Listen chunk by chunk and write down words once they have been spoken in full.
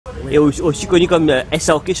et aussi connu comme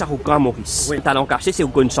SRK Shah Rukh Khan Maurice. Oui. Talent caché, c'est vous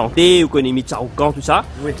connaissez chanter, vous connaissez imite Shah Rukh Khan, tout ça.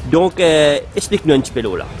 Oui. Donc, explique-nous un petit peu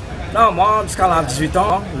là. Non, moi, jusqu'à l'âge de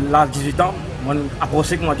 18 ans, mon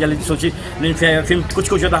approché, comment dire, les sorties, j'ai fait un film,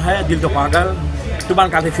 que je d'arrêt, d'île de Pagal, tout le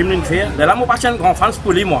monde a des films, j'ai fait. Là, moi, je suis un grand fan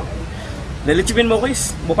pour lui, moi. Les petits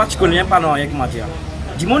Maurice, moi, je ne connais pas, non, comment dire.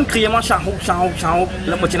 Du monde crie, moi, Shah Rukh, là,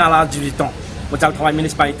 moi, je suis à l'âge de 18 ans. Moi, je travaille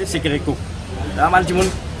municipalité, c'est Kéréko. Là, moi, du monde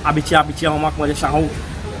habitué, en moi, comment dire, Shah Rukh.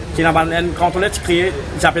 Tu as un grand toilette crié,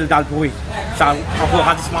 il s'appelle Dalpouri. Encore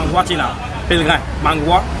radisson Mangwa, tu as Pèlerin,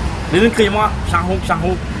 Mangwa. Les gens crient moi, Shah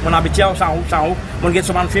Rukh, mon habitué, Shah Rukh. Mon gars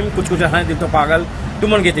sur mon film, que tu as de parole, tout le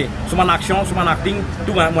monde était. Sur mon action, sur mon acting,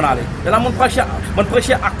 tout le monde allait. Là, mon prochain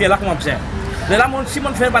acteur là, comment c'est. Là, si mon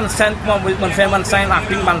fait une scène, mon fait une scène,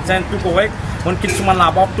 acting, une scène, tout correct. Mon quitte sur mon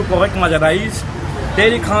labor, tout correct, comment je réalise.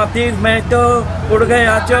 Dès que tu mets tout, pour le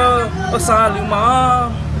gars, au salument.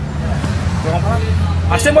 Tu comprends?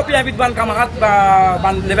 Acheter moi puis invite ban camarade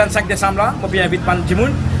le 25 décembre là, moi puis invite ban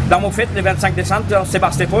Dimoun dans mon fête le 25 décembre dans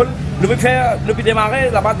Sébastopol. Nous puis faire depuis démarrer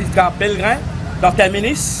là-bas jusqu'à Pèlerin dans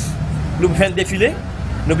terminus. Nous puis faire le défilé,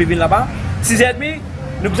 nous puis venir là-bas. 6h30,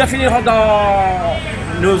 nous puis finirons dans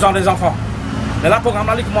nos ans des enfants. Là le programme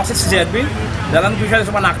là il commence à 6h30. Là nous puis faire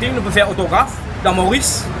un acting, nous puis faire autographe dans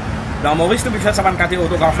Maurice. Dans Maurice nous puis faire ça 24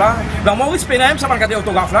 autographe là. Dans Maurice Pénam ça 24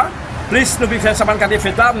 autographe là. Plus nous faisons ça des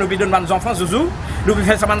fêtes là, nous donnons nos enfants zouzou, nous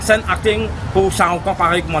faisons ça une scène acting pour Shah Rukh Khan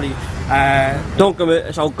pareil comme on dit. Donc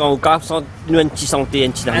Shah Rukh Khan, nous une petite santé,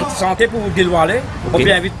 une petite santé pour dévoiler. On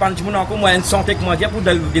peut inviter pas de monde encore moi une santé comment dire pour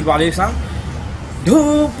dévoiler ça.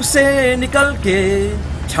 धूप से निकल के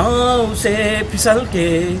छाँव से फिसल के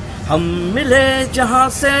हम मिले जहाँ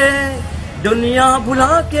से दुनिया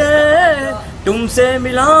भुला के तुमसे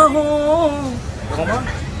मिला हूँ.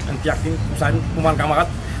 Un petit acting pour mon camarade.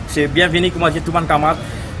 C'est bienvenu, comment dire, tout le monde camarade.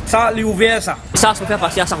 Ça, il est ouvert, ça. Ça se fait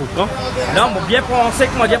passer à Shah Rukh Khan. Non, mais bien penser,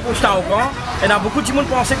 comment dire, pour Shah Rukh Khan. Et dans beaucoup de monde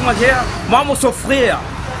penser, comment dire, moi, mon frère.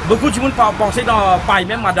 Beaucoup de monde penser dans pareil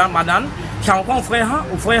même, madame. Shah Rukh Khan, frère,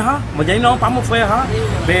 moi, je dis non, pas mon frère.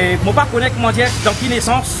 Mais moi, pas connaître, comment dire, dans quelle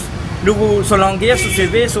naissance, nous, sur langueur, sur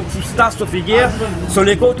CV, sur stas, sur figure, sur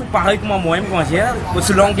l'écho, tout pareil, comme moi-même, comment dire.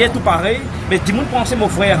 Sur langueur, tout pareil. Mais tout le monde pense mon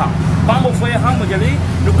frère. Pas mon frère, moi je dis,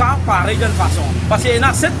 nous sommes pareils d'une façon. Parce qu'il y en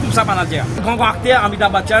a 7 comme ça, pendant dire. Grand acteur,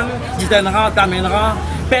 Amitabh Bachchan, Jitenra, Tamendra,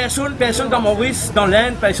 personne dans Maurice, dans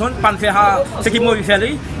l'Inde, personne, pas faire ce qu'il m'a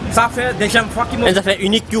fait. Ça fait deuxième fois qu'il m'a Ça fait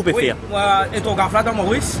unique que vous pouvez faire. Oui, autographe là dans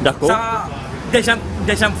Maurice. D'accord. Ça,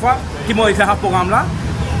 deuxième fois qu'il m'a fait un programme là.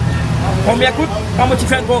 Première écoute, quand je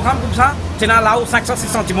fais un programme comme ça, c'est là où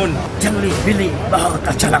 500-600 personnes. Jangli, Billy, बहुत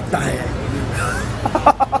अच्छा लगता है.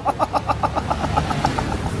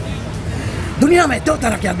 दुनिया में दो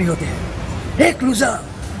तरह के आदमी होते हैं, एक लूजर,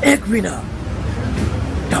 एक विनर.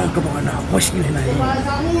 डाउन को बढ़ना मुश्किल है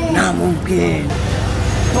नहीं, नामुमकिन.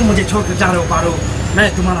 तुम मुझे छोड़कर जा रहे हो पारो,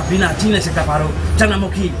 मैं तुम्हारा बिना जी नहीं सकता पारो.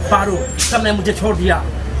 चंद्रमुखी पारो, तुमने मुझे छोड़ दिया,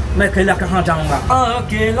 मैं अकेला कहाँ जाऊँगा.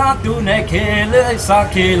 अकेला तूने खेल ऐसा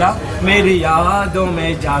खेला, मेरी यादों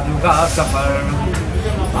में जादू का सफर.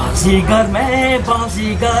 बाजीगर में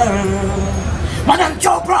बाजीगर. मदन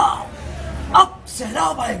चोपड़ा, अब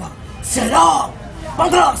सैलाब आएगा. सैलाब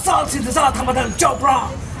 15 साल से इंतजार था मदन चोपड़ा.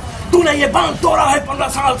 तूने ये बांध तोड़ा है 15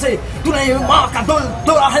 साल से. तूने ये माँ का दिल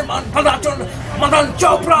तोड़ा है मदन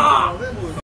चोपड़ा.